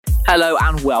Hello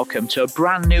and welcome to a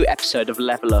brand new episode of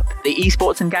Level Up, the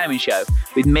esports and gaming show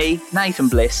with me, Nathan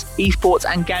Bliss, esports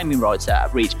and gaming writer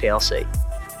at Reach plc.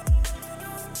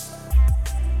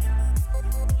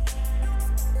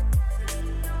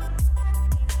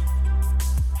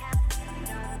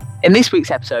 In this week's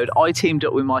episode, I teamed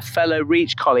up with my fellow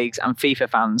Reach colleagues and FIFA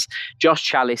fans, Josh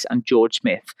Chalice and George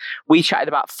Smith. We chatted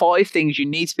about 5 things you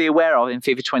need to be aware of in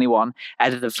FIFA 21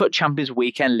 ahead of the FUT Champions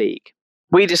Weekend League.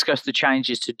 We discussed the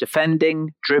changes to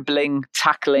defending, dribbling,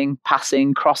 tackling,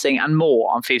 passing, crossing and more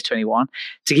on FIFA 21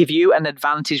 to give you an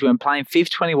advantage when playing FIFA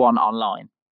 21 online.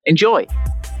 Enjoy!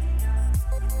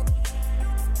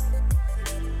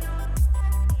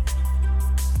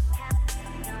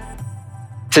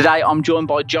 Today, I'm joined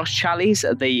by Josh Chalice,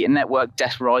 the network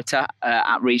desk writer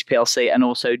at Reach plc, and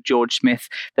also George Smith,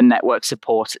 the network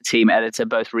support team editor,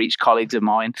 both Reach colleagues of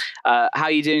mine. How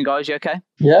are you doing, guys? You okay?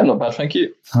 Yeah, not bad, thank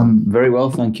you. I'm very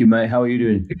well, thank you, mate. How are you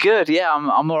doing? Good, yeah,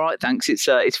 I'm all right, thanks.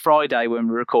 It's Friday when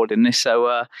we're recording this,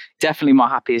 so definitely my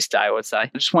happiest day, I would say.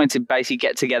 I just wanted to basically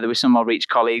get together with some of my Reach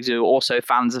colleagues who are also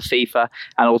fans of FIFA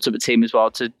and Ultimate Team as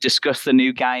well to discuss the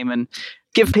new game and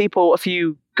give people a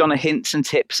few kind of hints and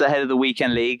tips ahead of the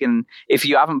weekend league. And if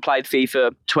you haven't played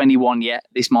FIFA 21 yet,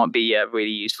 this might be really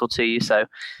useful to you. So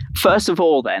first of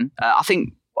all then, I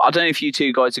don't know if you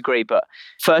two guys agree, but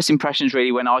first impressions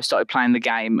really when I started playing the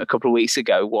game a couple of weeks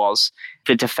ago was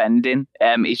the defending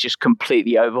is just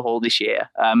completely overhauled this year.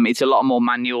 It's a lot more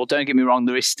manual. Don't get me wrong,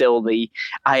 there is still the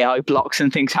AI blocks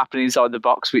and things happening inside the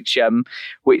box, which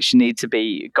need to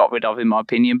be got rid of, in my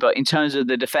opinion. But in terms of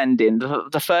the defending,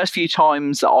 the first few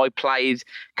times that I played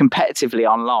competitively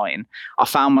online, I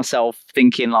found myself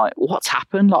thinking, like, what's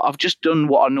happened? Like, I've just done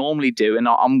what I normally do and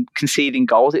I'm conceding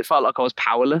goals. It felt like I was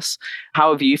powerless.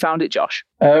 How have you found it, Josh?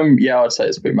 Yeah, I'd say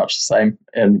it's pretty much the same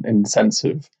in the sense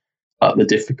of the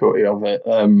difficulty of it.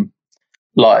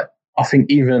 I think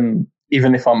even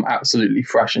if I'm absolutely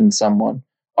thrashing someone,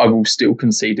 I will still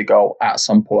concede a goal at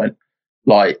some point.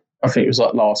 Like, I think it was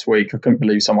like last week, I couldn't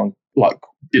believe someone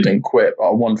didn't quit.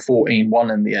 I won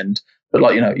 14-1 in the end,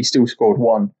 but he still scored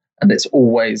one, and it's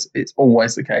always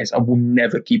the case. I will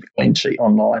never keep a clean sheet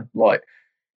online. Like,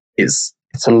 it's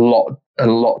a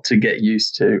lot to get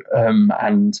used to,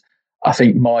 and I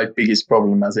think my biggest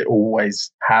problem, as it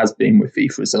always has been with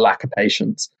FIFA, is the lack of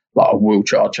patience. Like, I will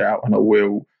charge out and I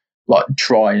will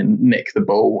try and nick the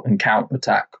ball and counter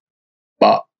attack,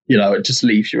 but it just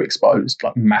leaves you exposed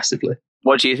massively.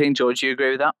 What do you think, George? Do you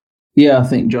agree with that? Yeah, I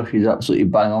think Josh is absolutely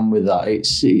bang on with that. It's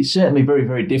certainly very,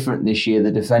 very different this year,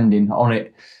 the defending on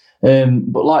it.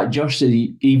 But like Josh said,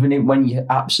 even when you're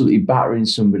absolutely battering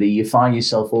somebody, you find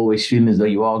yourself always feeling as though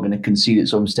you are going to concede at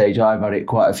some stage. I've had it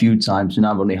quite a few times, and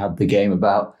I've only had the game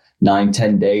about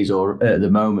 9-10 days or at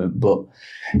the moment. But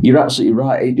you're absolutely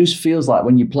right. It just feels like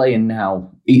when you're playing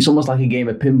now, it's almost like a game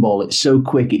of pinball. It's so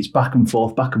quick. It's back and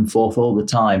forth all the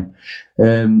time.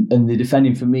 And the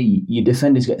defending, for me, your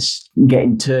defenders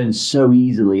getting turned so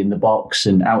easily in the box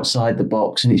and outside the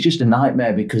box. And it's just a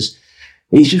nightmare because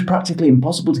it's just practically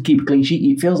impossible to keep a clean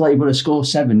sheet. It feels like you've got to score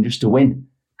 7 just to win.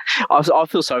 I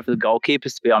feel sorry for the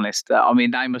goalkeepers, to be honest.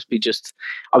 They must be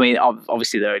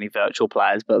obviously they're only virtual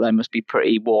players, but they must be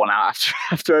pretty worn out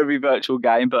after every virtual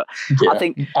game. But yeah, I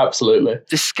think absolutely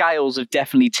the scales have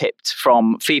definitely tipped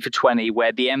from FIFA 20,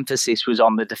 where the emphasis was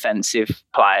on the defensive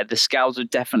player. The scales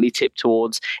have definitely tipped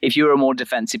towards, if you were a more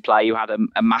defensive player, you had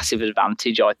a massive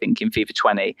advantage, I think, in FIFA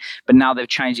 20. But now they've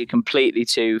changed it completely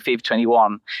to FIFA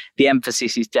 21. The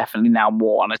emphasis is definitely now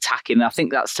more on attacking. And I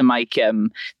think that's to make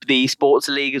the esports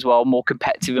league as well more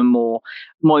competitive and more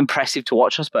impressive to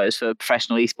watch, I suppose, for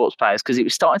professional esports players, because it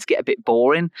was starting to get a bit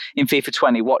boring in FIFA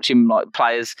 20 watching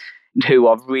players who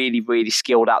are really, really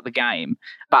skilled at the game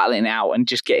battling out and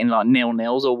just getting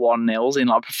 0-0s or 1-0s in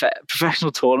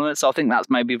professional tournaments. So I think that's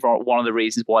maybe one of the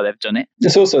reasons why they've done it.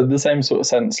 It's also the same sort of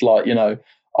sense,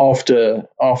 after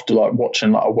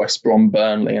watching a West Brom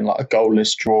Burnley and a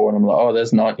goalless draw, and I'm like, oh,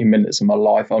 there's 90 minutes of my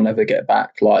life I'll never get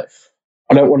back.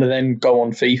 I don't want to then go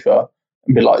on FIFA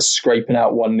and be scraping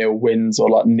out 1-0 wins or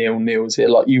 0-0s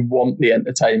here. You want the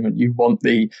entertainment, you want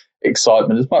the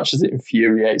excitement. As much as it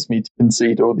infuriates me to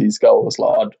concede all these goals,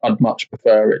 I'd much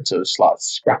prefer it to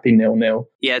scrappy 0-0.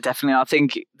 Yeah, definitely. I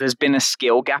think there's been a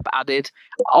skill gap added.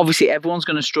 Obviously, everyone's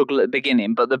going to struggle at the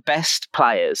beginning, but the best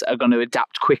players are going to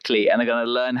adapt quickly and are going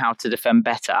to learn how to defend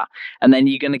better. And then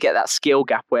you're going to get that skill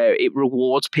gap where it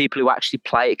rewards people who actually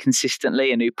play it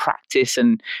consistently and who practice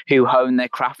and who hone their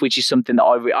craft, which is something that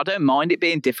I don't mind it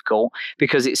being difficult,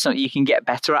 because it's something you can get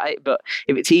better at it. But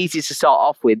if it's easy to start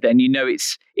off with, then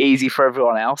it's easy for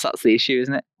everyone else. That's the issue,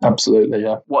 isn't it? Absolutely,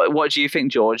 yeah. What do you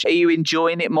think, George? Are you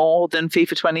enjoying it more than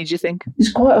FIFA 20, do you think?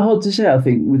 It's quite hard to say, I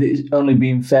think, with it only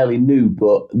being fairly new.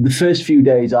 But the first few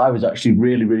days, I was actually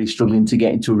really, really struggling to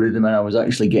get into a rhythm, and I was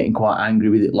actually getting quite angry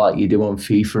with it, like you do on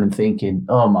FIFA, and thinking,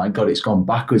 "Oh my God, it's gone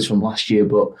backwards from last year."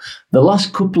 But the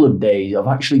last couple of days, I've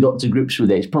actually got to grips with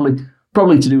it. It's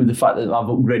probably to do with the fact that I've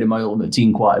upgraded my Ultimate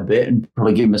Team quite a bit and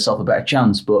probably given myself a better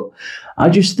chance. But I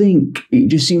just think it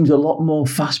just seems a lot more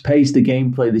fast-paced, the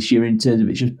gameplay this year, in terms of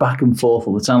it's just back and forth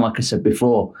all the time, like I said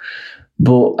before.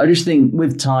 But I just think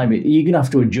with time, you're going to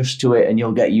have to adjust to it and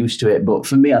you'll get used to it. But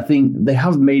for me, I think they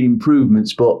have made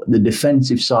improvements, but the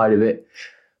defensive side of it,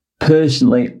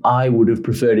 personally, I would have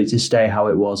preferred it to stay how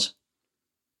it was.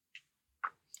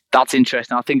 That's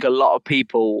interesting. I think a lot of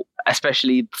people,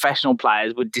 especially professional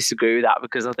players, would disagree with that,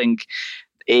 because I think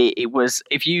it was,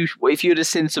 if you'd have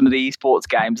seen some of the esports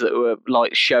games that were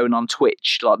like shown on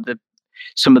Twitch, like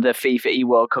some of the FIFA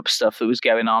E-World Cup stuff that was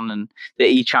going on and the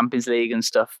E-Champions League and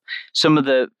stuff, some of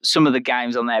the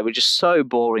games on there were just so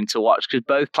boring to watch, because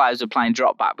both players were playing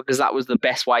drop back, because that was the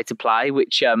best way to play,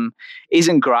 which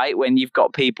isn't great when you've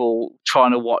got people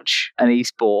trying to watch an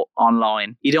esport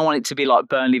online. You don't want it to be like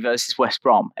Burnley versus West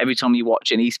Brom every time you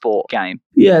watch an esport game.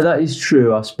 Yeah, that is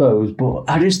true, I suppose. But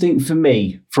I just think for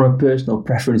me, for a personal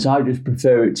preference, I just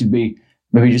prefer it to be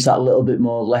maybe just that little bit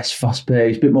more less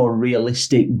fast-paced, a bit more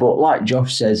realistic. But like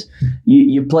Josh says,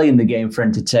 you're playing the game for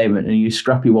entertainment, and you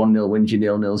scrappy 1-0 wins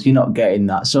your 0-0s. You're not getting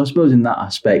that. So I suppose in that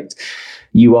aspect,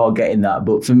 you are getting that.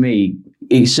 But for me,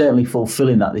 it's certainly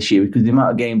fulfilling that this year, because the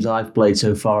amount of games I've played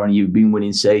so far and you've been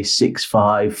winning, say,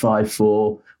 6-5,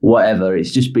 5-4, whatever,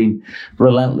 it's just been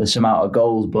relentless amount of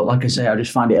goals. But like I say, I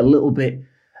just find it a little bit,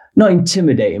 not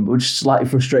intimidating, but just slightly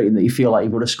frustrating that you feel like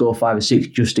you've got to score 5 or 6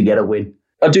 just to get a win.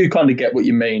 I do kind of get what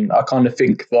you mean. I kind of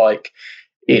think like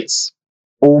it's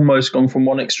almost gone from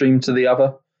one extreme to the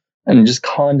other, and just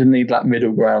kind of need that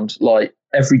middle ground. Like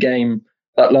every game,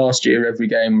 that last year, every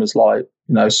game was like,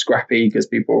 scrappy because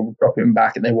people were dropping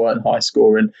back and they weren't high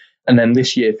scoring. And then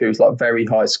this year feels like very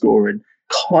high scoring.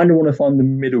 Kind of want to find the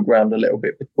middle ground a little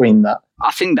bit between that.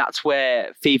 I think that's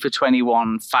where FIFA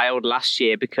 21 failed last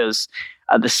year, because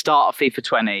at the start of FIFA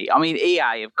 20, I mean,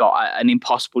 EA have got an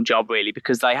impossible job really,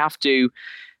 because they have to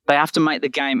make the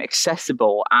game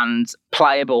accessible and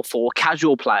playable for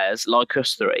casual players like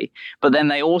us three, but then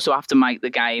they also have to make the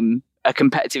game a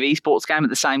competitive esports game at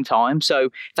the same time. So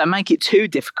if they make it too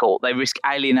difficult, they risk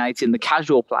alienating the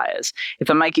casual players. If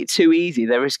they make it too easy,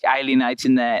 they risk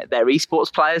alienating their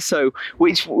esports players. So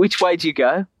which way do you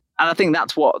go? And I think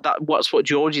that's what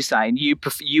George is saying.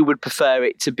 You would prefer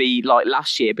it to be like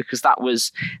last year, because that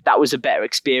was a better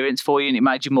experience for you and it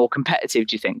made you more competitive,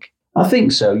 do you think? I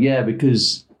think so, yeah,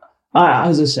 because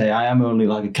as I say, I am only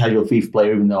like a casual FIFA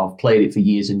player, even though I've played it for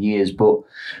years and years. But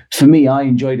for me, I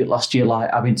enjoyed it last year,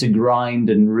 like having to grind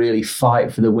and really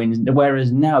fight for the wins.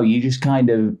 Whereas now you just kind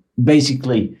of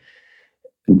basically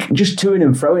just toing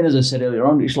and throwing, as I said earlier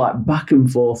on. It's like back and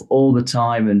forth all the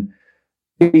time. And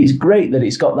it's great that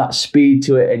it's got that speed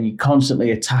to it and you're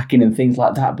constantly attacking and things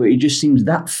like that. But it just seems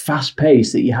that fast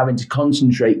paced that you're having to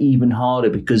concentrate even harder,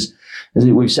 because as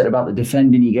we've said about the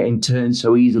defending, you're getting turned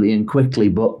so easily and quickly.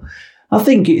 But I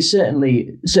think it's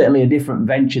certainly a different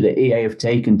venture that EA have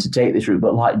taken to take this route.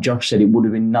 But like Josh said, it would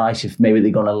have been nice if maybe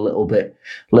they'd gone a little bit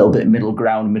middle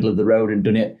ground, middle of the road, and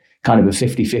done it kind of a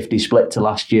 50-50 split to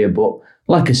last year. But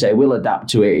like I say, we'll adapt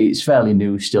to it. It's fairly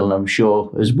new still, and I'm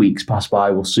sure as weeks pass by,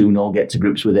 we'll soon all get to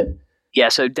grips with it. Yeah,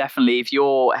 so definitely if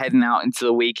you're heading out into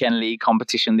the weekend league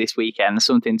competition this weekend,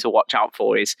 something to watch out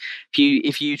for is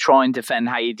if you try and defend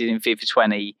how you did in FIFA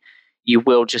 20, you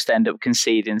will just end up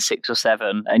conceding 6 or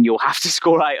 7 and you'll have to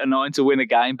score 8 or 9 to win a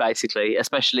game, basically,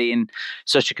 especially in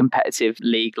such a competitive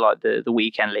league like the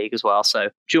weekend league as well.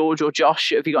 So George or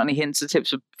Josh, have you got any hints or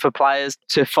tips for players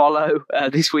to follow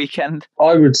this weekend?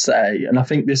 I would say, and I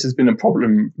think this has been a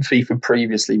problem for FIFA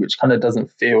previously, which kind of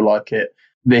doesn't feel like it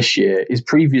this year, is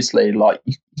previously like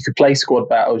you could play squad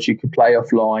battles, you could play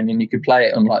offline, and you could play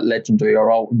it on like legendary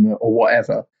or ultimate or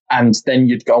whatever. And then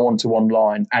you'd go on to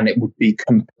online and it would be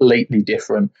completely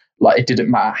different. Like it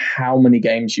didn't matter how many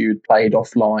games you had played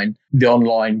offline, the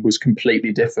online was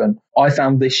completely different. I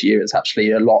found this year it's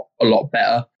actually a lot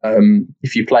better.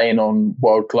 If you're playing on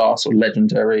world class or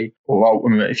legendary or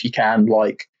ultimate, if you can,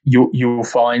 like you'll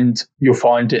find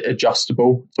it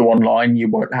adjustable to online. You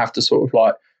won't have to sort of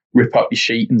like rip up your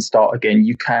sheet and start again.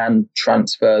 You can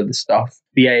transfer the stuff.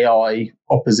 The AI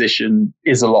opposition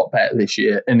is a lot better this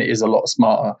year and it is a lot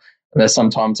smarter. And there's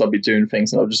sometimes I'll be doing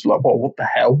things and I'll just be like, well, what the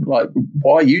hell? Like,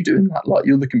 why are you doing that? Like,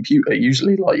 you're the computer.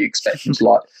 Usually, like, you expect them to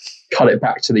like cut it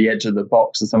back to the edge of the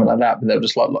box or something like that. But they'll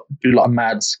just like do like a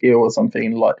mad skill or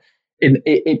something. Like,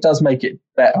 it does make it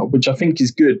better, which I think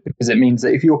is good, because it means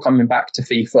that if you're coming back to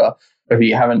FIFA, whether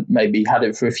you haven't maybe had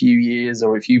it for a few years,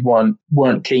 or if you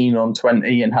weren't keen on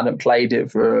 20 and hadn't played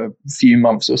it for a few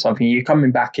months or something, you're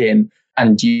coming back in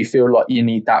and you feel like you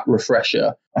need that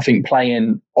refresher. I think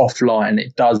playing offline,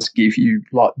 it does give you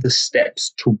like the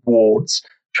steps towards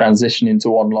transitioning to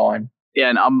online. Yeah,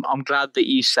 and I'm glad that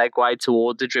you segued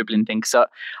toward the dribbling thing. So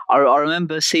I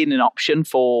remember seeing an option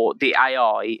for the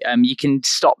AI. You can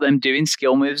stop them doing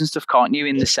skill moves and stuff, can't you?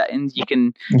 In the settings, you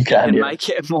can make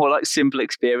it a more like simple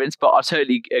experience. But I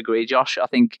totally agree, Josh. I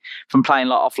think from playing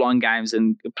like offline games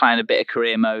and playing a bit of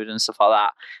career mode and stuff like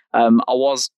that, I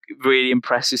was really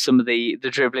impressed with some of the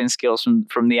dribbling skills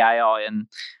from the AI. And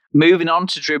moving on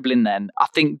to dribbling, then I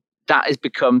think that has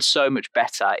become so much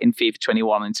better in FIFA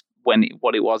 21 and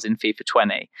what it was in FIFA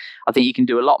 20. I think you can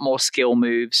do a lot more skill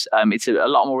moves. It's a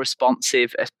lot more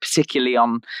responsive, particularly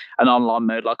on an online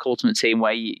mode like Ultimate Team,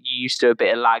 where you used to a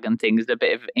bit of lag and things, a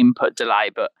bit of input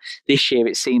delay. But this year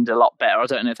it seems a lot better. I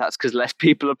don't know if that's because less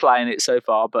people are playing it so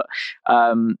far, but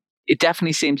it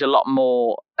definitely seems a lot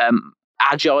more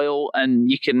agile, and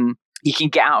you can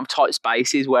get out of tight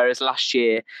spaces. Whereas last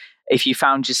year, if you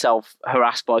found yourself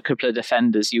harassed by a couple of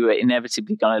defenders, you were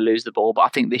inevitably going to lose the ball. But I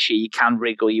think this year you can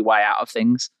wriggle your way out of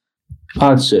things.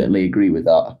 I'd certainly agree with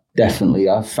that. Definitely.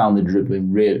 I've found the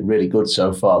dribbling really, really good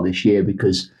so far this year,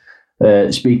 because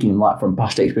speaking like from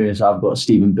past experience, I've got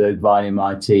Steven Bergwijn in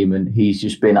my team, and he's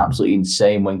just been absolutely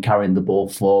insane when carrying the ball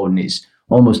forward, and it's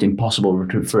almost impossible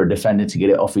for a defender to get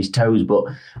it off his toes. But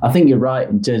I think you're right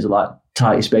in terms of like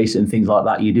tight space and things like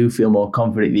that. You do feel more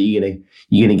confident that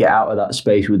you're gonna get out of that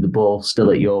space with the ball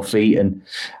still at your feet. And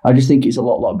I just think it's a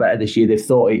lot better this year. They've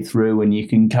thought it through, and you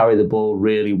can carry the ball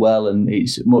really well, and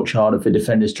it's much harder for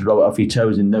defenders to roll it off your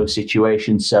toes in those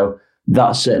situations. So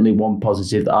that's certainly one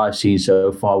positive that I've seen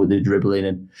so far with the dribbling,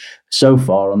 and so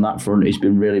far on that front, it's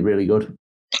been really, really good.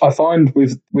 I find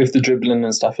with the dribbling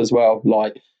and stuff as well,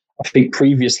 like I think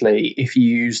previously, if you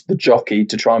used the jockey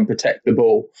to try and protect the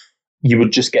ball, you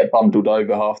would just get bundled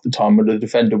over half the time, where the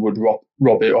defender would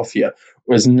rob it off you.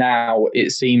 Whereas now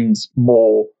it seems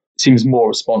more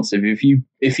responsive. If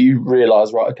you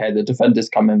realise, right, okay, the defender's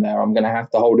coming there, I'm going to have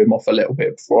to hold him off a little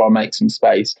bit before I make some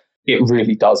space. It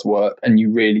really does work, and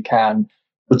you really can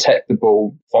protect the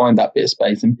ball, find that bit of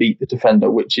space, and beat the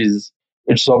defender, which is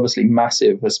obviously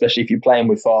massive, especially if you're playing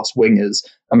with fast wingers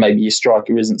and maybe your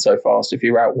striker isn't so fast. If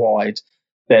you're out wide,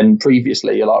 then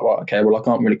previously you're like, right, okay, well, I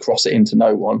can't really cross it into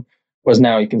no one. Whereas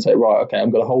now you can say, right, okay,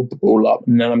 I'm going to hold the ball up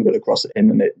and then I'm going to cross it in,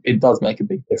 and it does make a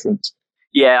big difference.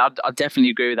 Yeah, I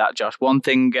definitely agree with that, Josh. One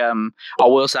thing I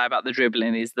will say about the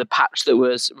dribbling is the patch that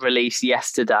was released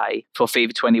yesterday for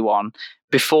FIFA 21.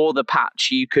 Before the patch,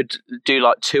 you could do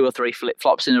like 2 or 3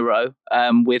 flip-flops in a row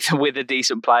with a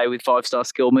decent player with 5-star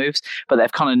skill moves. But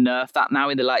they've kind of nerfed that now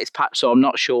in the latest patch, so I'm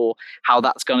not sure how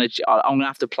that's going to... I'm going to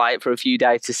have to play it for a few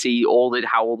days to see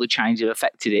how all the changes have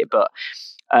affected it. But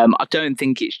I don't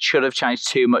think it should have changed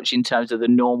too much in terms of the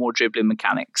normal dribbling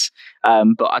mechanics.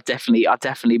 But I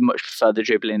definitely much prefer the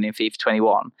dribbling in FIFA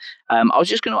 21. I was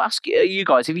just going to ask you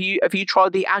guys, have you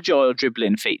tried the agile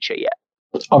dribbling feature yet?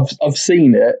 I've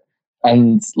seen it,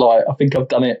 and like I think I've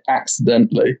done it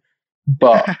accidentally,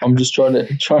 but I'm just trying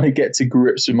to get to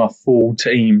grips with my full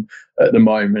team at the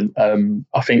moment.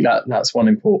 I think that's one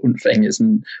important thing,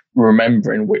 isn't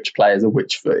remembering which players are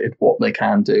which footed, what they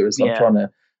can do. I'm trying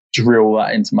to drill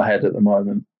that into my head at the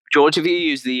moment. George, have you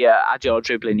used the agile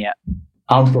dribbling yet?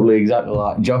 I'm probably exactly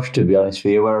like Josh, to be honest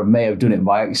with you, where I may have done it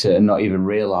by accident and not even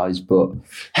realised. But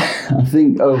I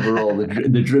think overall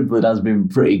the dribbling has been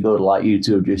pretty good. Like you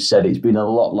two have just said, it's been a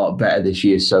lot better this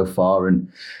year so far,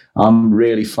 and I'm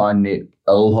really finding it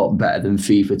a lot better than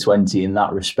FIFA 20 in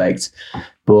that respect.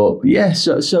 But yeah,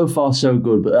 so far so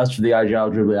good. But as for the agile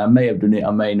dribbling, I may have done it,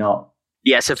 I may not.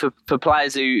 Yeah, so for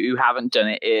players who haven't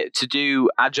done it, to do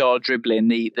agile dribbling,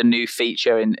 the new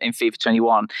feature in FIFA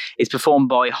 21, is performed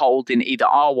by holding either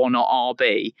R1 or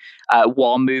RB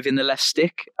while moving the left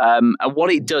stick. And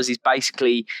what it does is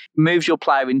basically moves your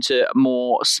player into a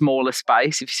more smaller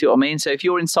space, if you see what I mean. So if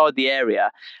you're inside the area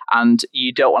and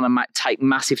you don't want to take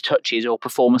massive touches or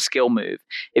perform a skill move,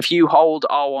 if you hold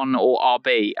R1 or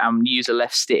RB and use a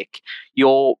left stick,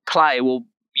 your player will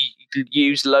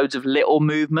use loads of little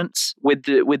movements with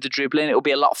the dribbling. It'll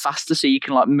be a lot faster, so you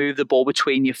can like move the ball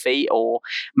between your feet or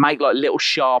make like little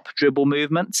sharp dribble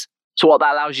movements. So what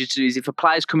that allows you to do is if a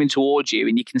player's coming towards you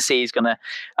and you can see he's going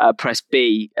to press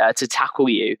B to tackle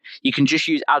you, you can just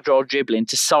use agile dribbling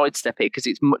to sidestep it because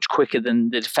it's much quicker than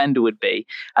the defender would be.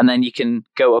 And then you can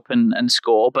go up and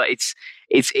score. But it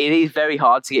is very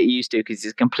hard to get used to because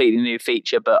it's a completely new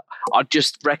feature. But I'd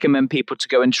just recommend people to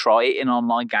go and try it in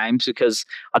online games because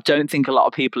I don't think a lot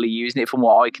of people are using it from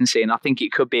what I can see. And I think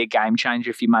it could be a game changer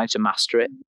if you manage to master it.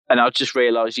 And I just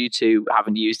realised you two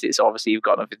haven't used it, so obviously you've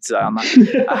got nothing to say on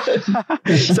that.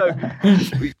 So,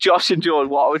 Josh and George,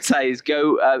 what I would say is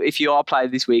go if you are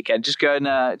playing this weekend, just go and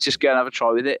have a try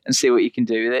with it and see what you can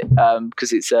do with it,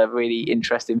 because it's a really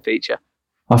interesting feature.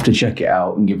 I have to check it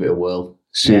out and give it a whirl.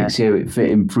 See how it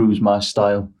improves my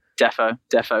style. Defo.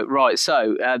 Right.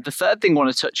 So the third thing I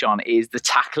want to touch on is the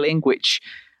tackling, which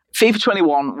FIFA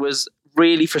 21 was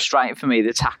really frustrating for me,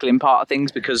 the tackling part of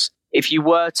things, because if you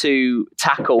were to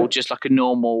tackle just like a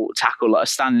normal tackle, like a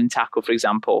standing tackle, for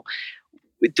example,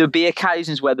 there'd be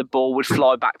occasions where the ball would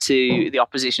fly back to the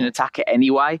opposition attacker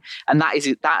anyway. And that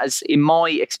is, in my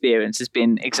experience, has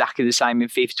been exactly the same in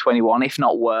FIFA 21, if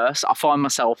not worse. I find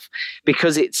myself,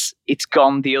 because it's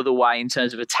gone the other way in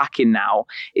terms of attacking now,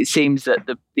 it seems that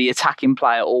the attacking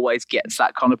player always gets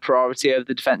that kind of priority over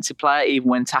the defensive player, even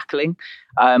when tackling.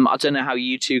 I don't know how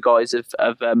you two guys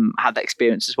have had that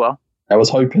experience as well. I was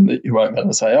hoping that you weren't going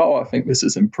to say, "Oh, I think this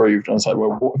has improved." And I was like,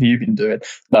 "Well, what have you been doing?"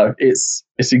 No, it's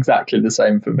exactly the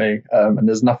same for me. And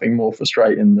there's nothing more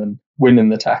frustrating than winning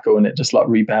the tackle and it just like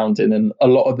rebounding. And a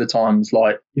lot of the times,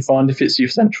 like you find if it's your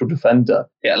central defender,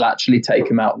 it'll actually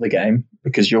take him out of the game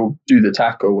because you'll do the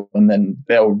tackle and then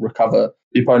they'll recover.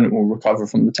 The opponent will recover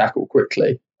from the tackle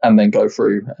quickly and then go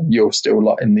through, and you're still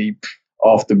like in the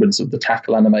afterwards of the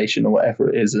tackle animation or whatever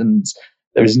it is. And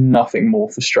there is nothing more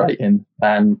frustrating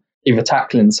than either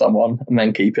tackling someone and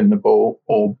then keeping the ball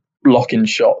or blocking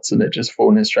shots and it just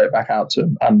falling straight back out to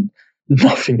them. And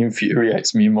nothing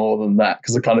infuriates me more than that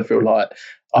because I kind of feel like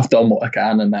I've done what I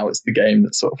can and now it's the game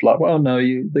that's sort of like, well, no,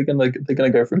 they're gonna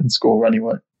go through and score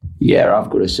anyway. Yeah,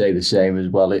 I've got to say the same as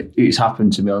well. It's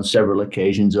happened to me on several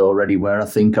occasions already where I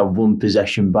think I've won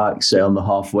possession back, say on the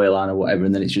halfway line or whatever,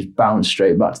 and then it's just bounced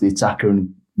straight back to the attacker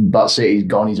and that's it, he's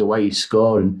gone, he's away, he's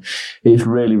scored. And it's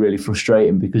really, really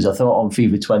frustrating because I thought on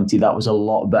FIFA 20 that was a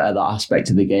lot better, that aspect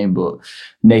of the game. But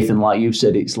Nathan, like you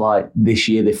said, it's like this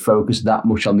year they focused that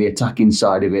much on the attacking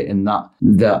side of it and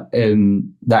that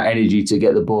energy to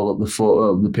get the ball up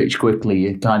the pitch quickly.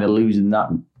 You're kind of losing that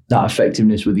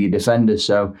effectiveness with your defenders.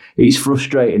 So it's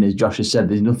frustrating, as Josh has said.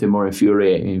 There's nothing more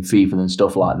infuriating in FIFA than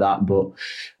stuff like that. But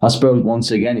I suppose once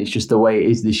again, it's just the way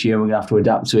it is this year. We're going to have to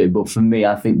adapt to it. But for me,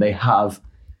 I think they have,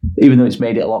 even though it's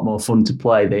made it a lot more fun to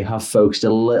play, they have focused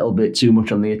a little bit too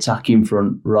much on the attacking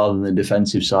front rather than the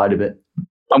defensive side of it.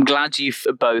 I'm glad you've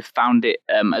both found it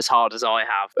as hard as I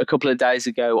have. A couple of days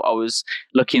ago, I was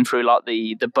looking through like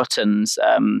the buttons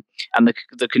and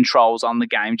the controls on the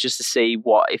game just to see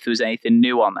if there was anything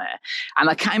new on there.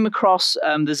 And I came across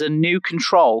there's a new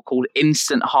control called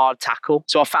Instant Hard Tackle.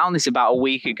 So I found this about a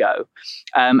week ago.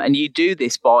 And you do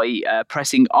this by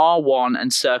pressing R1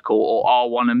 and circle or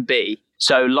R1 and B.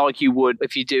 So like you would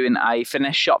if you're doing a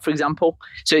finesse shot, for example.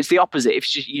 So it's the opposite.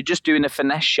 If you're just doing a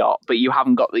finesse shot, but you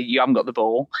haven't got the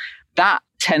ball, that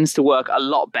tends to work a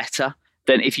lot better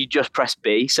than if you just press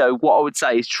B. So what I would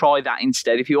say is try that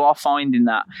instead. If you are finding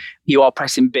that you are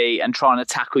pressing B and trying to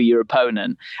tackle your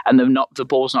opponent and the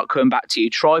ball's not coming back to you,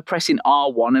 try pressing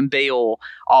R1 and B or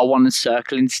R1 and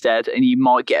circle instead, and you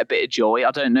might get a bit of joy. I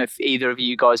don't know if either of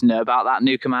you guys know about that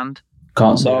new command.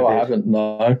 Can't say no, I haven't.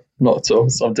 No, not at all.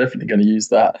 So I'm definitely going to use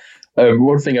that.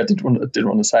 One thing I did want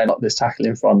to say, like this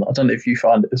tackling front, I don't know if you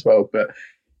find it as well, but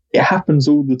it happens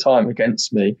all the time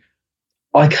against me.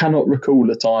 I cannot recall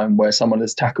a time where someone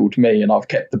has tackled me and I've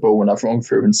kept the ball and I've run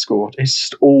through and scored. It's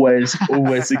just always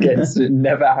against. It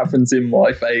never happens in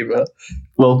my favour.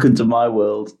 Welcome to my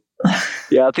world.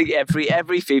 Yeah, I think every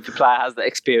FIFA player has that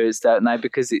experience, don't they?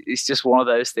 Because it's just one of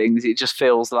those things. It just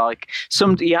feels like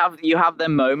you have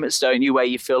them moments, don't you, where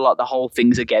you feel like the whole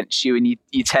thing's against you, and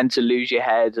you tend to lose your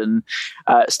head and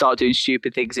start doing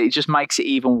stupid things. It just makes it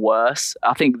even worse.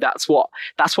 I think that's what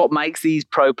makes these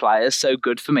pro players so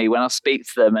good for me. When I speak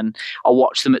to them and I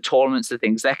watch them at tournaments and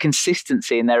things, their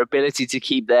consistency and their ability to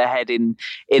keep their head in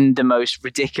the most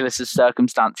ridiculous of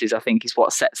circumstances, I think, is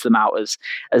what sets them out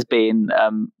as being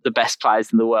the best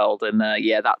players in the world. And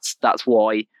that's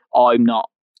why I'm not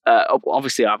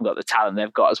obviously I haven't got the talent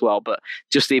they've got as well, but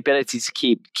just the ability to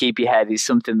keep your head is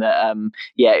something that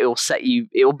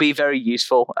it'll be very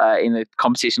useful in a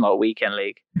competition like Weekend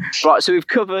League. Right, so we've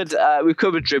covered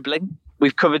dribbling,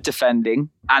 We've covered defending,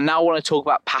 and now I want to talk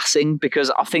about passing,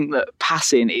 because I think that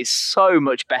passing is so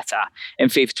much better in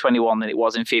FIFA 21 than it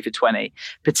was in FIFA 20,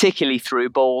 particularly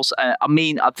through balls.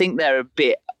 I think they're a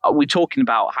bit. We're talking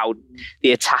about how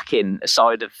the attacking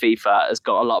side of FIFA has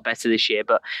got a lot better this year,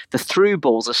 but the through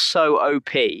balls are so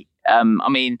OP.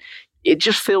 It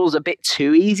just feels a bit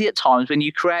too easy at times when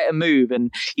you create a move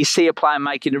and you see a player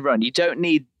making a run. You don't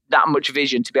need that much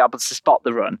vision to be able to spot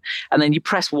the run, and then you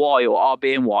press Y or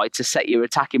RB and Y to set your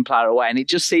attacking player away, and it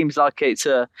just seems like it's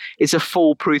a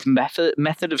foolproof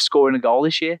method of scoring a goal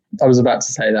this year. I was about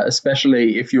to say that,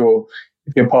 especially if you're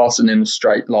passing in a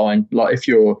straight line, like if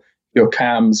your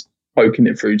cam's poking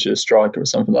it through to a striker or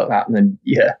something like that, then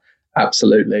yeah,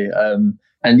 absolutely.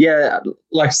 And yeah,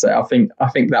 like I say, I think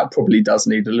that probably does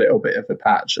need a little bit of a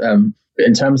patch. But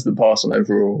in terms of the passing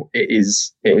overall, it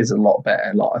is a lot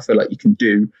better. Like, I feel like you can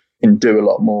do a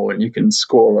lot more, and you can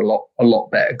score a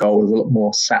lot better goals, a lot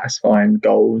more satisfying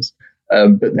goals.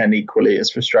 But then equally,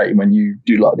 it's frustrating when you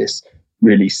do like this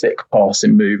really sick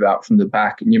passing move out from the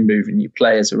back, and you're moving your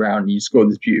players around, and you score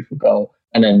this beautiful goal,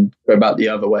 and then go back the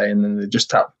other way, and then they just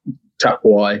tap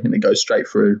Y and it goes straight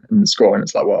through and score, and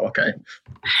it's like, well, okay.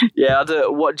 Yeah,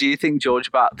 what do you think, George,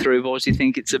 about through balls? Do you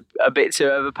think it's a bit too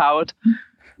overpowered?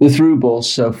 The through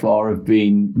balls so far have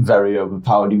been very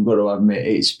overpowered. You've got to admit,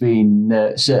 it's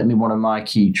been certainly one of my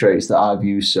key traits that I've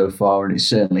used so far, and it's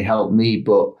certainly helped me.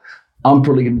 But I'm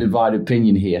probably going to divide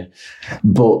opinion here.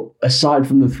 But aside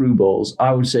from the through balls,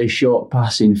 I would say short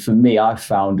passing for me, I've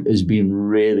found has been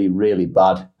really, really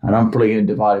bad. And I'm probably going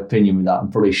to divide opinion with that. I'm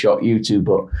probably shocked you two,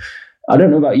 but I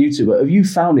don't know about you two, but have you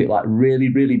found it like really,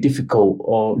 really difficult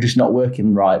or just not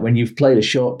working right when you've played a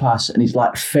short pass and it's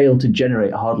like failed to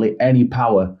generate hardly any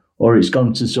power, or it's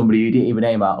gone to somebody you didn't even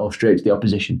aim at or straight to the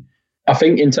opposition? I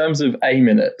think in terms of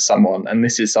aiming at someone, and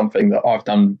this is something that I've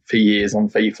done for years on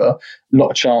FIFA,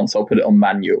 not a chance I'll put it on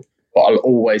manual, but I'll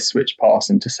always switch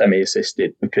passing to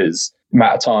semi-assisted, because the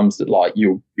amount of times that like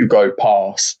you go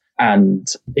pass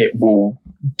and it will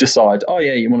decide, oh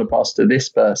yeah, you want to pass to this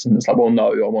person. It's like, well, no,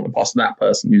 I want to pass to that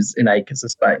person who's in acres of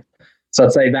space. So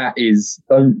I'd say that is,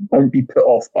 don't be put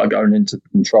off by going into the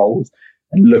controls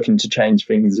and looking to change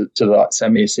things to like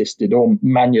semi-assisted or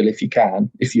manual if you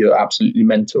can, if you're absolutely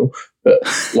mental. But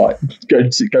like go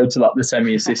to like the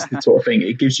semi-assisted sort of thing.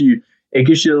 It gives you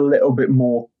a little bit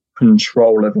more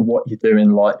control over what you're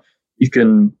doing. Like you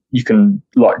can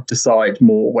like decide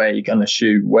more where you're going to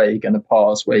shoot, where you're going to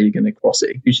pass, where you're going to cross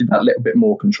it. It gives you that little bit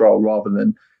more control rather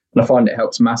than, and I find it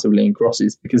helps massively in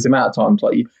crosses, because the amount of times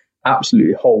like you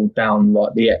absolutely hold down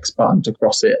like the X button to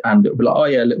cross it, and it'll be like, oh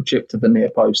yeah, a little chip to the near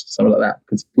post, something like that,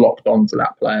 because it's locked onto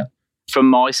that player. From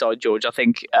my side, George, I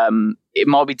think it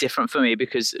might be different for me,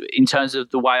 because in terms of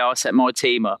the way I set my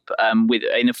team up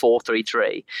in a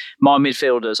 4-3-3, my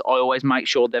midfielders, I always make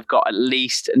sure they've got at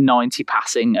least 90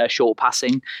 passing, short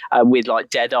passing, with like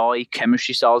dead eye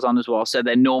chemistry styles on as well. So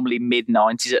they're normally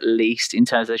mid-90s at least in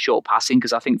terms of their short passing,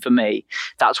 because I think for me,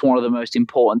 that's one of the most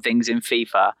important things in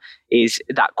FIFA, is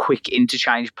that quick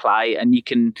interchange play, and you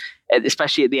can,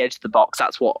 especially at the edge of the box,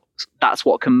 that's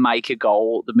what can make a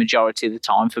goal the majority of the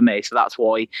time for me. So that's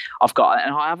why I've got,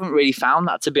 and I haven't really found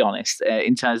that, to be honest,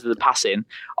 in terms of the passing.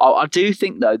 I do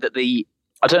think though that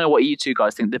I don't know what you two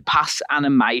guys think, the pass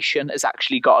animation has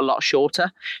actually got a lot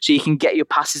shorter, so you can get your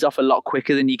passes off a lot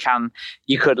quicker than you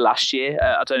could last year.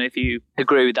 I don't know if you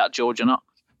agree with that, George, or not.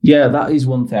 Yeah, that is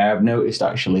one thing I've noticed,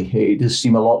 actually. It does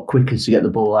seem a lot quicker to get the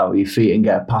ball out of your feet and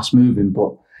get a pass moving.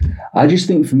 But I just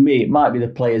think for me, it might be the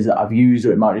players that I've used,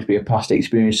 or it might just be a past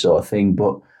experience sort of thing.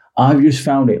 But I've just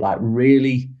found it like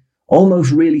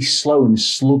almost really slow and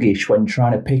sluggish when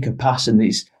trying to pick a pass. And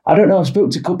I don't know, I spoke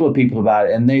to a couple of people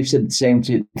about it, and they've said the same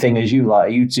thing as you.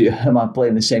 Like, you two, am I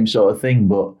playing the same sort of thing?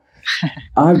 But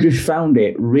I've just found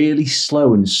it really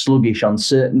slow and sluggish on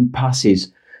certain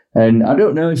passes. And I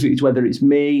don't know if it's whether it's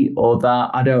me or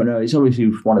that. I don't know. It's obviously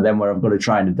one of them where I've got to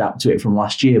try and adapt to it from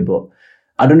last year. But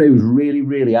I don't know. It was really,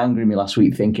 really angry me last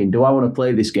week thinking, do I want to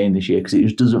play this game this year? Because it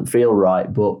just doesn't feel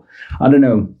right. But I don't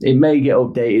know. It may get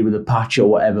updated with a patch or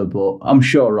whatever, but I'm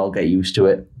sure I'll get used to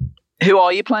it. Who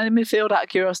are you playing in midfield, out of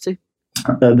curiosity?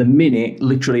 At the minute,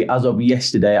 literally as of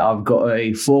yesterday, I've got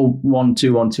a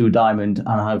 4-1-2-1-2 diamond, and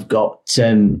I've got...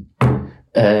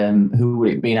 who would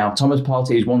it be now? Thomas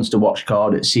Partey's wants to watch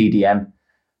card at CDM,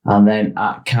 and then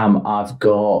at Cam I've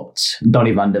got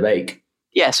Donny van der Beek.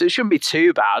 Yeah, so it shouldn't be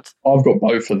too bad. I've got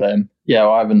both of them. Yeah,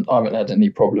 I haven't had any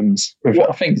problems with it.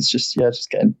 I think it's just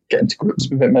getting to grips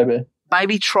with it maybe.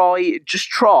 maybe try,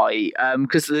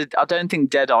 because I don't think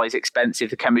Deadeye is expensive,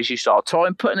 the chemistry style. Try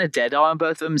and putting a Deadeye on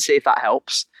both of them and see if that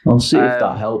helps. I'll see if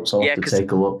that helps. I'll have to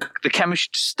take a look. The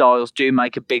chemistry styles do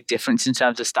make a big difference in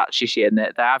terms of stats this year, and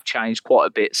they have changed quite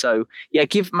a bit. So, yeah,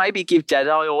 give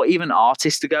Deadeye or even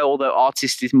Artist a go, although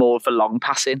Artist is more for long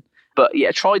passing. But,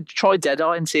 yeah, try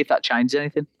Deadeye and see if that changes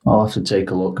anything. I'll have to take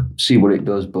a look, see what it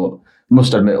does. But I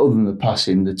must admit, other than the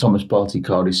passing, the Thomas Partey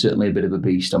card is certainly a bit of a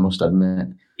beast, I must admit.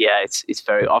 Yeah, it's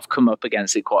very... I've come up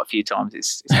against it quite a few times.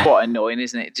 It's quite annoying,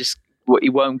 isn't it? It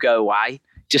won't go away.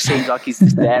 Just seems like he's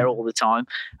just there all the time.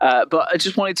 But I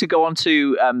just wanted to go on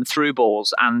to through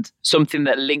balls, and something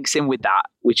that links in with that,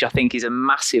 which I think is a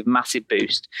massive, massive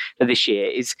boost for this year,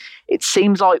 is it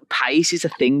seems like pace is a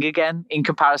thing again in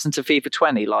comparison to FIFA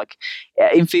 20. Like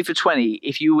in FIFA 20,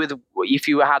 if you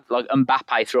had like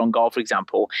Mbappe through on goal, for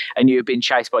example, and you had been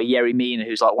chased by Yerry Mina,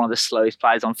 who's like one of the slowest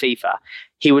players on FIFA,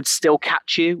 he would still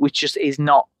catch you, which just is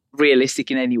not realistic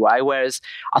in any way. Whereas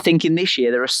I think in this year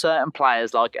there are certain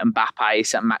players like Mbappe,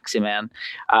 Saint-Maximin,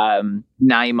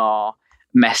 Neymar,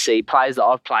 Messi, players that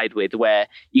I've played with, where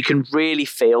you can really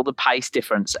feel the pace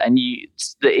difference. And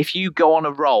if you go on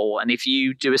a roll and if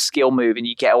you do a skill move and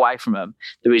you get away from them,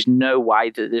 there is no way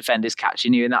that the defender's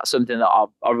catching you. And that's something that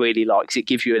I really like, because it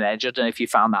gives you an edge. I don't know if you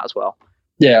found that as well.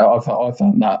 Yeah, I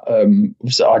found that.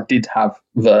 So I did have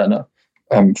Werner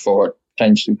for it.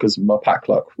 Changed him because of my pack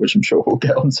luck, which I'm sure we'll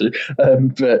get onto.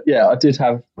 But yeah, I did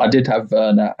have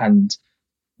Werner, and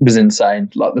it was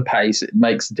insane. Like the pace, it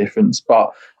makes a difference.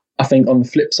 But I think on the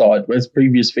flip side, whereas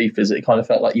previous FIFAs, it kind of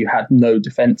felt like you had no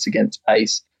defense against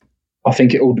pace. I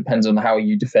think it all depends on how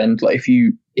you defend. Like if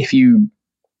you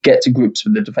get to grips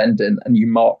with the defending and you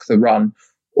mark the run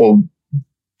or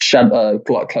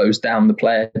close down the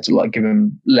player to like give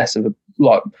him less of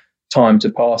a time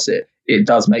to pass it, it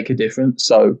does make a difference.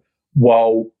 So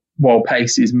while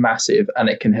pace is massive and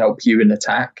it can help you in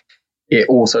attack, it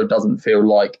also doesn't feel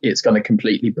like it's going to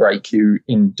completely break you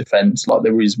in defense. Like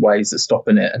there is ways of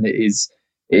stopping it, and it is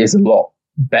a lot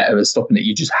better at stopping it.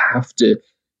 You just have to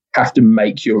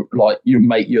make your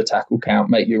tackle count,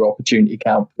 make your opportunity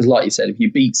count. Because like you said, if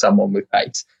you beat someone with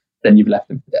pace, then you've left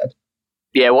them for dead.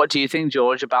 Yeah, what do you think,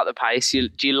 George, about the pace? Do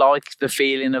you like the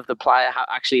feeling of the player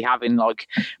actually having like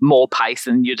more pace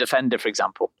than your defender, for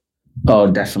example?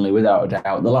 Oh, definitely, without a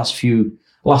doubt. The last few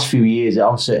years,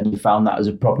 I've certainly found that as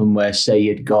a problem where, say,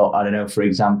 you'd got, I don't know, for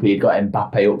example, you'd got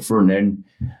Mbappe up front and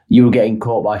you were getting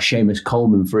caught by Seamus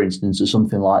Coleman, for instance, or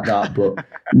something like that. But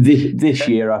this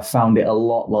year, I found it a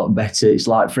lot better. It's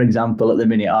like, for example, at the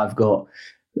minute, I've got,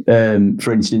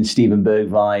 for instance, Steven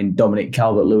Bergwijn, Dominic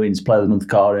Calvert-Lewin's Player of the Month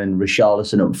card, and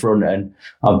Richarlison up front, and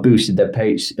I've boosted their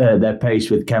pace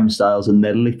with chem styles, and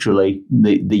they're literally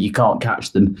you can't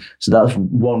catch them. So that's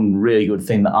one really good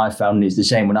thing that I found. Is the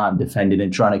same when I'm defending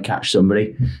and trying to catch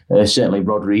somebody. Certainly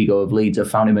Rodrigo of Leeds, I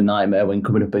found him a nightmare when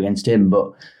coming up against him,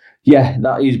 but. Yeah,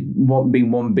 that is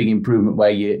being one big improvement where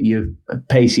your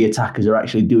pacey attackers are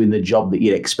actually doing the job that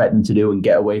you'd expect them to do and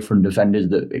get away from defenders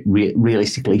that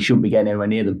realistically shouldn't be getting anywhere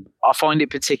near them. I find it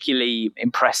particularly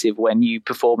impressive when you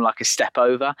perform like a step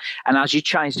over, and as you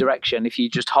change direction, if you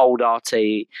just hold RT,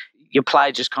 your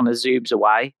player just kind of zooms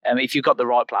away. If you've got the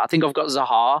right player, I think I've got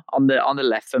Zaha on the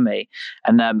left for me,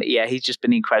 and he's just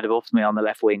been incredible for me on the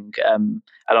left wing.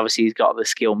 And obviously he's got the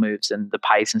skill moves and the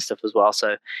pace and stuff as well,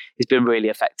 so he's been really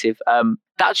effective.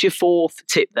 That's your fourth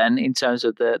tip then in terms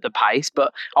of the pace.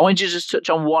 But I want you to just touch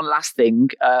on one last thing.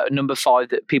 Number 5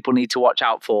 that people need to watch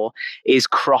out for is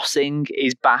crossing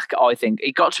is back, I think.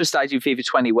 It got to a stage in FIFA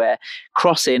 20 where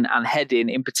crossing and heading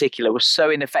in particular was so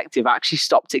ineffective. I actually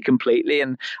stopped it completely,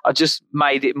 and I just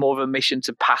made it more of a mission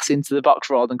to pass into the box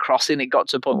rather than crossing. It got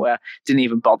to a point where I didn't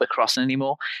even bother crossing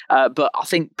anymore. But I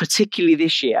think particularly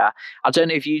this year, I don't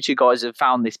know if you two guys have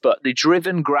found this, but the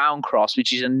driven ground cross,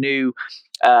 which is a new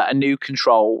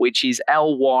control, which is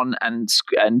L1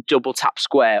 and double tap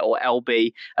square, or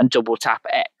LB and double tap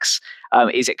X,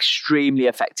 is extremely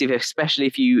effective, especially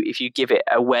if you give it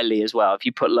a welly as well. If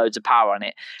you put loads of power on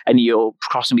it and you're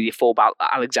crossing with your fullback,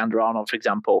 Alexander Arnold, for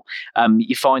example,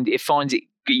 you finds it.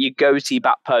 You go to your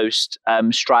back post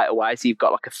straight away, so you've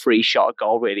got like a free shot at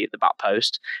goal really at the back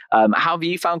post. How have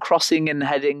you found crossing and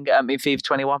heading in FIFA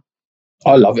 21?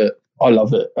 I love it.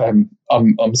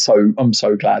 I'm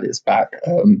so glad it's back.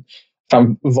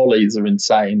 Volleys are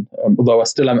insane. Although I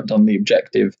still haven't done the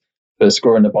objective for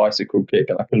scoring a bicycle kick,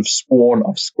 and I could have sworn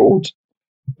I've scored,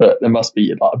 but there must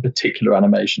be like a particular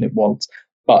animation it wants.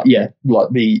 But yeah, like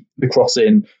the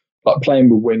crossing, like playing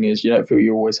with wingers, you don't feel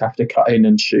you always have to cut in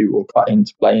and shoot or cut in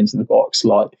to play into the box.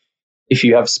 Like if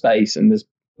you have space and there's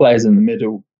players in the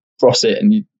middle, cross it,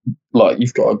 and like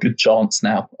you've got a good chance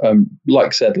now. Like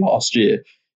I said last year,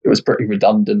 it was pretty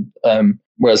redundant.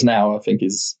 Whereas now I think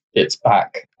it's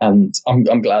back, and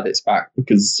I'm glad it's back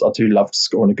because I do love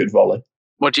scoring a good volley.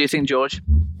 What do you think, George?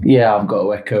 Yeah, I've got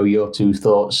to echo your two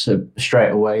thoughts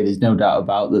straight away. There's no doubt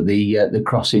about that the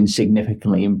crossing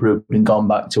significantly improved and gone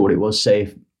back to what it was,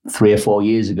 say, 3 or 4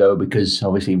 years ago, because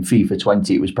obviously in FIFA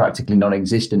 20 it was practically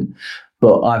non-existent.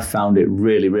 But I've found it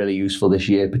really, really useful this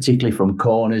year, particularly from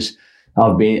corners.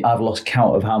 I've lost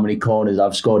count of how many corners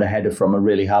I've scored a header from. I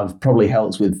really have. Probably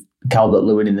helps with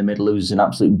Calvert-Lewin in the middle, who's an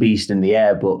absolute beast in the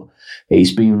air, but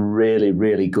it's been really,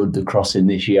 really good, the crossing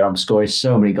this year. I'm scoring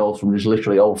so many goals from just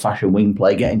literally old-fashioned wing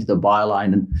play, getting to the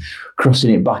byline and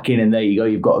crossing it back in, and there you go,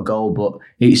 you've got a goal. But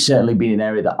it's certainly been an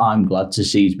area that I'm glad to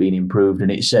see has been improved,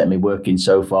 and it's certainly working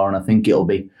so far, and I think it'll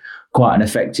be quite an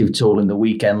effective tool in the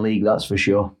weekend league, that's for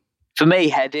sure. For me,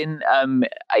 heading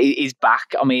is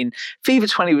back. I mean, FIFA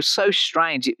 20 was so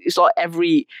strange. It's like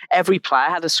every player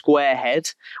had a square head.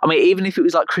 I mean, even if it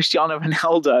was like Cristiano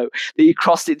Ronaldo that you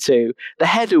crossed it to, the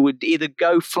header would either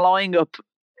go flying up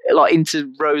like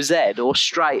into row Z or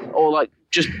straight, or like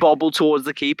just bobble towards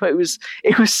the keeper. It was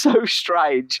so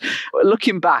strange.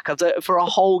 Looking back, for a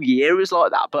whole year it was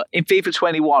like that. But in FIFA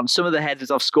 21, some of the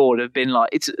headers I've scored have been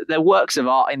like, they're works of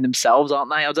art in themselves,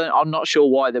 aren't they? I'm not sure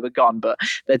why they were gone, but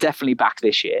they're definitely back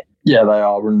this year. Yeah, they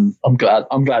are, and I'm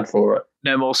glad for it.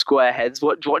 No more square heads.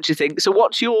 What do you think? So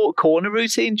what's your corner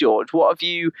routine, George? What have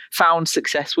you found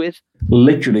success with?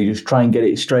 Literally just try and get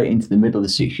it straight into the middle of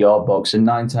the 6-yard box, and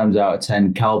 9 times out of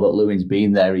 10, Calvert-Lewin's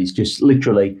been there. He's just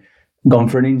literally gone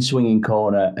for an in-swinging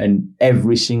corner, and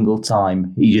every single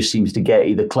time he just seems to get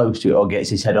either close to it or gets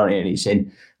his head on it and it's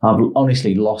in. I've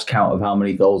honestly lost count of how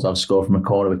many goals I've scored from a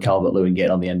corner with Calvert-Lewin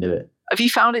getting on the end of it. Have you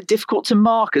found it difficult to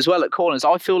mark as well at corners?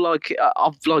 I feel like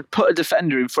I've put a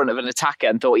defender in front of an attacker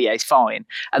and thought, yeah, he's fine.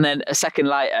 And then a second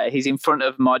later, he's in front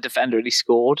of my defender and he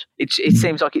scored. It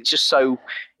seems like it's so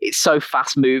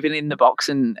fast moving in the box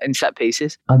and in set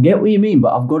pieces. I get what you mean,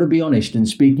 but I've got to be honest, and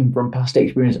speaking from past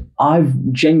experience, I've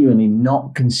genuinely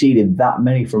not conceded that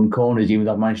many from corners, even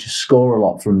though I've managed to score a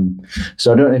lot from.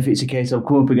 So I don't know if it's a case I've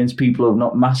come up against people who have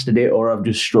not mastered it or I've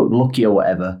just struck lucky or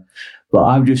whatever. But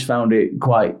I've just found it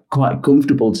quite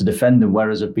comfortable to defend them,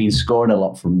 whereas I've been scoring a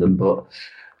lot from them. But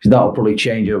that'll probably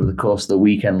change over the course of the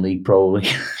weekend league, probably.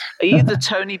 Are you the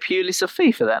Tony Pulis of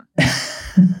FIFA then?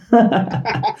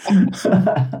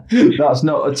 That's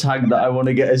not a tag that I want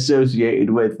to get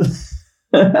associated with.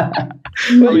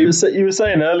 Well, you were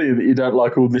saying earlier that you don't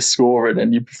like all this scoring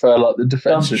and you prefer like the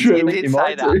defense. That's true. You did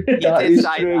say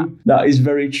that. That is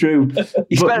very true.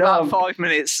 You spent about 5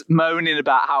 minutes moaning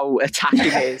about how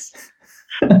attacking is.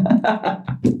 But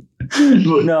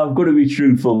no, I've got to be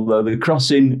truthful though. The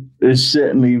crossing has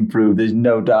certainly improved. There's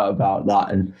no doubt about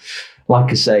that. And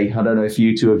like I say, I don't know if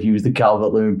you two have used the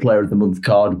Calvert-Lewin Player of the Month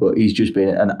card, but he's just been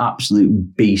an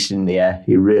absolute beast in the air.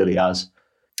 He really has.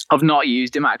 I've not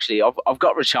used him actually. I've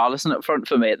got Richarlison up front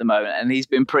for me at the moment, and he's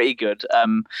been pretty good.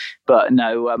 But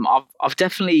no, I've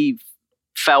definitely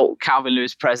felt Calvin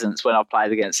Lewis' presence when I've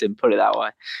played against him, put it that way.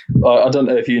 I don't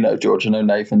know if you know, George, I know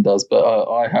Nathan does, but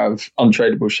I have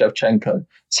untradeable Shevchenko,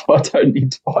 so I don't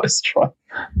need to buy a striker.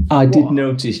 I did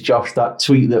notice, Josh, that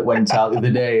tweet that went out the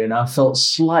other day, and I felt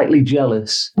slightly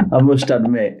jealous, I must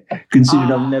admit,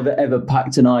 considering I've never ever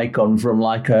packed an icon from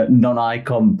like a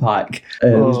non-icon pack.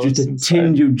 It was just a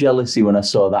tinge of jealousy when I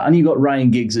saw that. And you got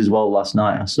Ryan Giggs as well last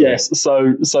night, I saw. Yes,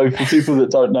 so for people that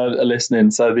don't know that are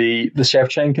listening, so the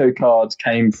Shevchenko card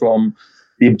came from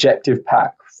the objective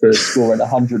pack for scoring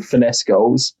 100 finesse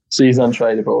goals, so he's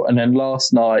untradeable. And then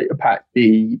last night I packed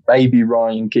the baby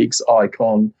Ryan Giggs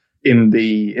icon in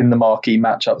the marquee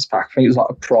matchups pack. I think it was like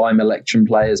a prime election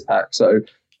players pack. So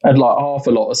I had like half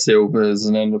a lot of silvers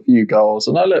and then a few goals,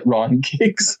 and I let Ryan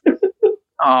Giggs.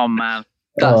 Oh man,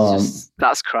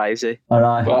 that's crazy. And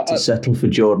I had to settle for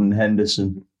Jordan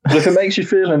Henderson. But if it makes you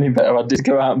feel any better, I did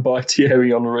go out and buy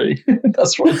Thierry Henry.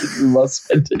 That's what I did with my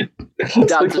spending.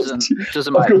 That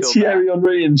doesn't make I've got Thierry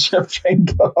Henry and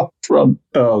Shevchenko up front.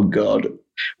 Oh God.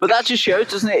 But that just shows,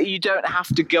 doesn't it? You don't have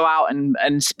to go out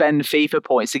and spend FIFA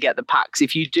points to get the packs.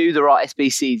 If you do the right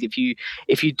SBCs,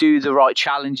 if you do the right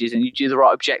challenges and you do the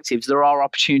right objectives, there are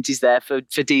opportunities there for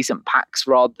decent packs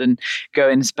rather than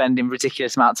going and spending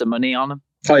ridiculous amounts of money on them.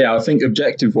 Oh yeah, I think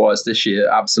objective-wise this year,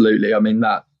 absolutely. I mean,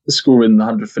 that scoring the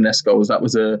 100 finesse goals, that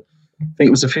was I think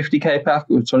it was a 50k pack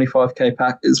or a 25k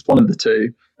pack. It's one of the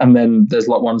two. And then there's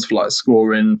like ones for like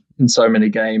scoring in so many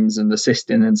games and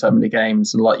assisting in so many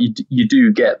games. And like you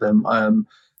do get them.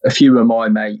 A few of my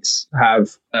mates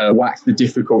have whacked the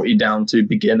difficulty down to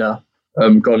beginner,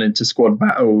 gone into squad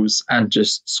battles and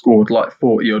just scored like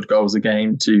 40 odd goals a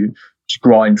game to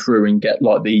grind through and get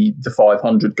like the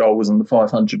 500 goals and the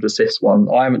 500 assists one.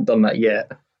 I haven't done that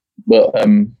yet, but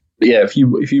yeah, if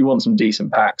you want some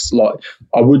decent packs, like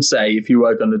I would say, if you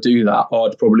were going to do that,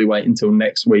 I'd probably wait until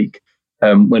next week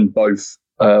when both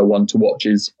one to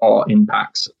watches are in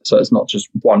packs, so it's not just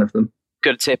one of them.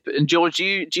 Good tip. And George, do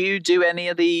you do any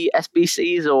of the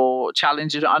SBCs or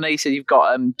challenges? I know you said you've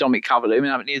got Dominic Calvert-Lewin,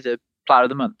 haven't you, the Player of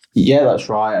the Month? Yeah, that's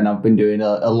right. And I've been doing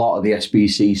a lot of the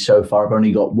SBCs so far. I've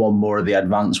only got one more of the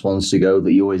advanced ones to go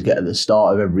that you always get at the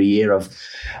start of every year. I've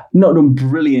not done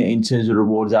brilliant in terms of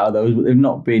rewards out of those, but they've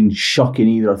not been shocking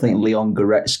either. I think Leon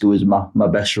Goretzka was my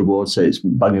best reward, so it's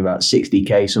banging about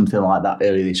 60k, something like that,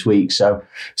 early this week. So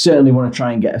certainly want to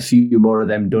try and get a few more of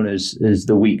them done as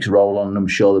the weeks roll on. I'm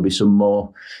sure there'll be some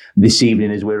more this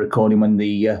evening as we're recording when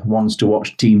the ones to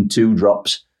watch Team 2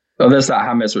 drops. Oh, there's that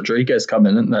James Rodriguez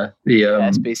coming, isn't there? The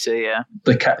SBC, yeah.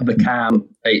 The Cam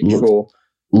H4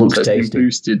 looks so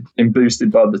tasty. Been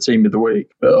boosted by the team of the week,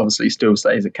 but obviously still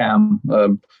stays a Cam.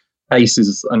 Pace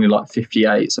is only like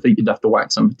 58, so I think you'd have to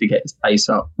whack something to get his pace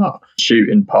up.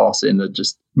 Shooting, passing are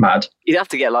just mad. He'd have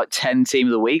to get like 10 team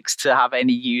of the weeks to have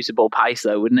any usable pace,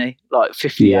 though, wouldn't he? Like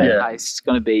 58 pace. It's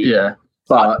going to be. Yeah,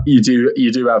 but you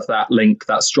do have that link,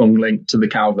 that strong link to the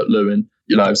Calvert-Lewin.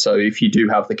 So if you do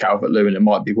have the Calvert-Lewin, it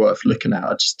might be worth looking at.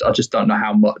 I just don't know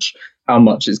how much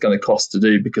it's going to cost to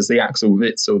do, because the Axel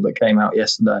Witsel that came out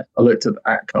yesterday, I looked at the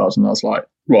ACK cards and I was like,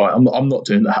 right, I'm not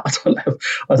doing that.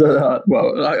 I don't have.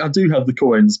 Well, I do have the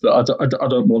coins, but I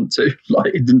don't want to.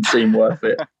 Like, it didn't seem worth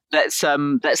it.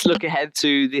 Let's look ahead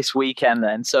to this weekend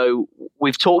then. So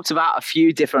we've talked about a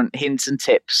few different hints and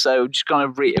tips. So just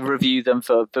going to review them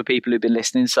for people who've been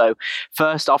listening. So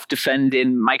first off,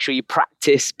 defending, make sure you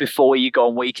practice before you go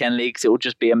on weekend leagues. It will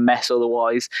just be a mess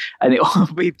otherwise, and it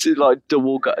will be to like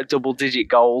double digit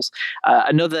goals.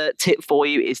 Another tip for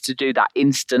you is to do that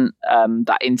instant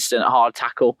hard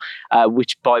tackle,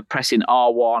 which by pressing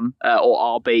R1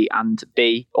 or RB and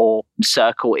B or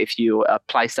circle if you're a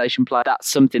PlayStation player.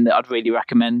 That's something that I'd really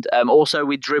recommend. Also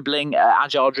with dribbling,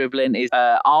 agile dribbling is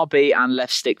RB and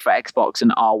left stick for Xbox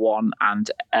and R1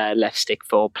 and left stick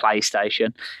for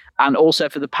PlayStation. And also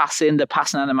for the passing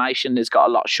animation has got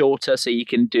a lot shorter, so you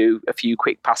can do a few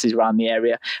quick passes around the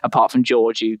area, apart from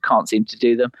George, who can't seem to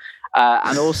do them.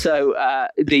 And also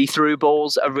the through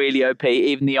balls are really OP.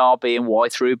 Even the RB and Y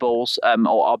through balls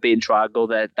or RB and triangle,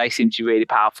 they seem to be really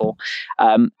powerful.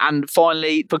 And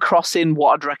finally, for crossing,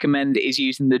 what I'd recommend is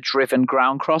using the driven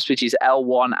ground cross, which is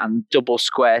L1 and double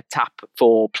square tap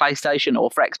for PlayStation, or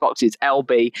for Xbox, it's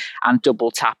LB and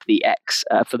double tap the X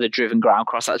for the driven ground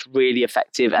cross. That's really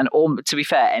effective. And to be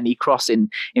fair, any cross in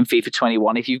FIFA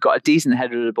 21, if you've got a decent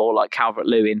header of the ball like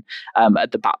Calvert-Lewin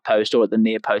at the back post or at the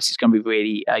near post, it's going to be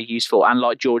really useful. And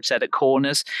like George said, at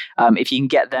corners, if you can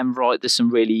get them right, there's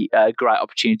some really great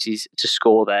opportunities to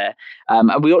score there.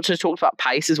 And we also talked about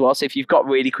pace as well. So if you've got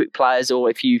really quick players, or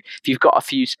if you've got a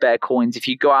few spare coins, if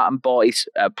you go out and buy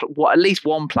at least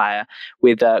one player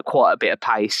with quite a bit of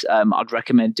pace, I'd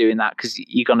recommend doing that, because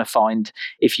you're going to find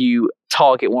if you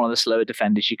target one of the slower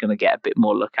defenders, you're going to get a bit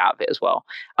more look out of it as well.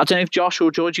 I don't know if Josh or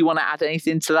George, you want to add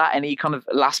anything to that? Any kind of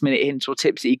last minute hints or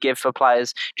tips that you give for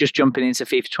players just jumping into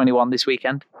FIFA 21 this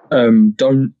weekend?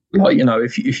 Don't,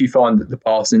 if you find that the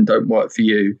passing don't work for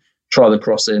you, try the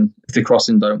crossing. If the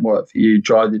crossing don't work for you,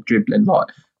 try the dribbling. Like,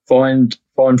 find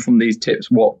from these tips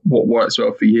what works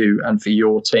well for you and for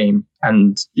your team,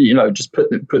 and just put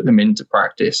them into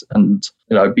practice, and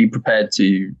be prepared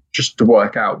to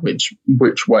work out which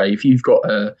way. If you've got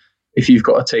a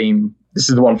team, this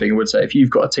is the one thing I would say, if you've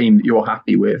got a team that you're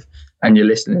happy with and you're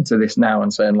listening to this now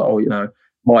and saying like,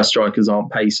 my strikers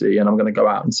aren't pacey and I'm going to go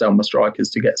out and sell my strikers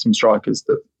to get some strikers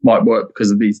that might work because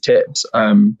of these tips,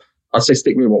 I'd say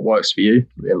stick with what works for you.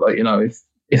 Like,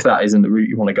 if that isn't the route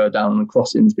you want to go down and the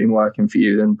crossing's been working for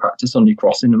you, then practice on your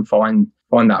crossing and find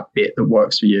that bit that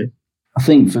works for you. I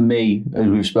think for me, as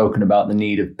we've spoken about the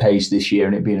need of pace this year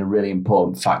and it being a really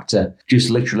important factor, just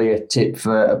literally a tip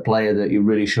for a player that you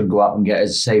really should go out and get,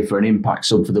 as say for an impact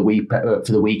sub for the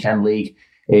weekend league,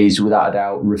 is without a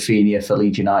doubt Rafinha for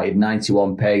Leeds United,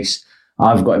 91 pace.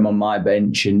 I've got him on my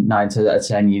bench, and 9 out of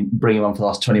 10, you bring him on for the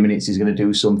last 20 minutes, he's going to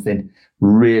do something.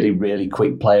 Really, really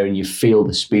quick player, and you feel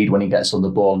the speed when he gets on the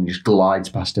ball and just glides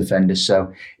past defenders.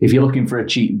 So if you're looking for a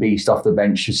cheap beast off the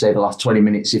bench to say the last 20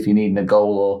 minutes, if you're needing a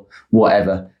goal or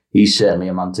whatever, he's certainly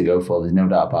a man to go for. There's no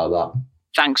doubt about that.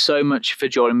 Thanks so much for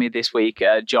joining me this week,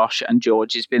 Josh and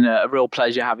George. It's been a real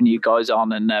pleasure having you guys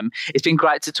on, and it's been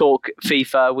great to talk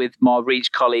FIFA with my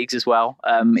Reach colleagues as well.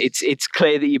 It's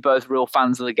clear that you're both real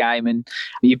fans of the game and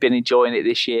you've been enjoying it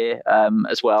this year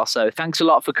as well. So thanks a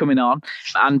lot for coming on,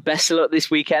 and best of luck this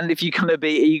weekend. Are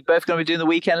you both going to be doing the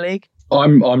weekend league?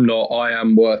 I'm not. I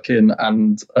am working,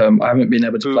 and I haven't been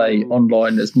able to play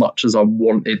online as much as I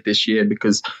wanted this year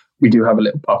because we do have a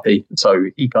little puppy, so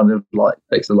he kind of like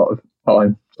takes a lot of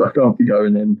time. So I can't be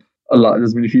going in. Like,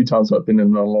 there's been a few times I've been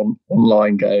in an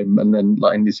online game and then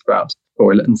like in these grabs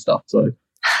toilet and stuff. So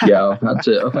yeah,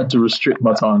 I've had to restrict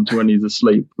my time to when he's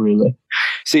asleep, really.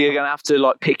 So you're going to have to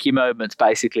like pick your moments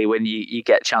basically when you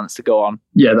get a chance to go on.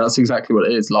 Yeah, that's exactly what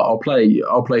it is. Like I'll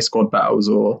play squad battles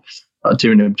or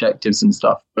doing objectives and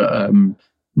stuff. But in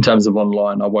terms of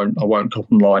online, I won't hop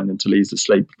online until he's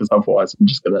asleep because otherwise I'm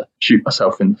just going to shoot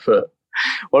myself in the foot.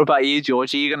 What about you,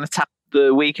 George? Are you going to tap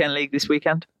the weekend league this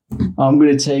weekend? I'm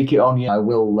going to take it on. Yeah, I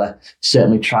will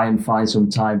certainly try and find some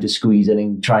time to squeeze in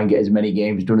and try and get as many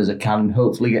games done as I can and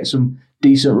hopefully get some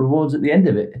decent rewards at the end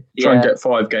of it. Try and get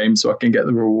 5 games so I can get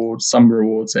the rewards, some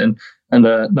rewards in. And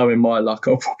knowing my luck,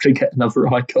 I'll probably get another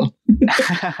icon.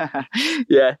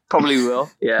 Yeah, probably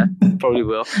will. Yeah, probably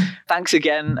will. Thanks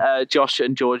again, Josh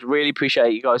and George. Really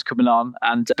appreciate you guys coming on.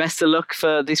 And best of luck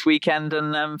for this weekend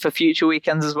and for future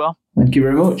weekends as well. Thank you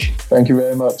very much. Thank you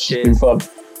very much. Cheers. It's been fun.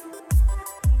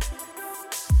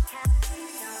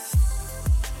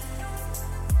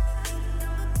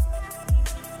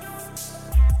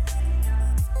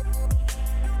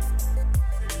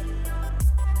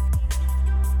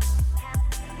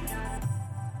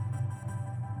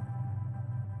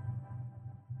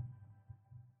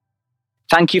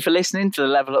 Thank you for listening to the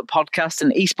Level Up Podcast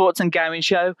and Esports and Gaming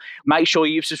Show. Make sure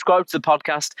you've subscribed to the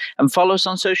podcast and follow us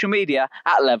on social media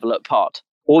at Level Up Pod.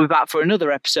 We'll be back for another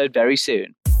episode very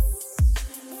soon.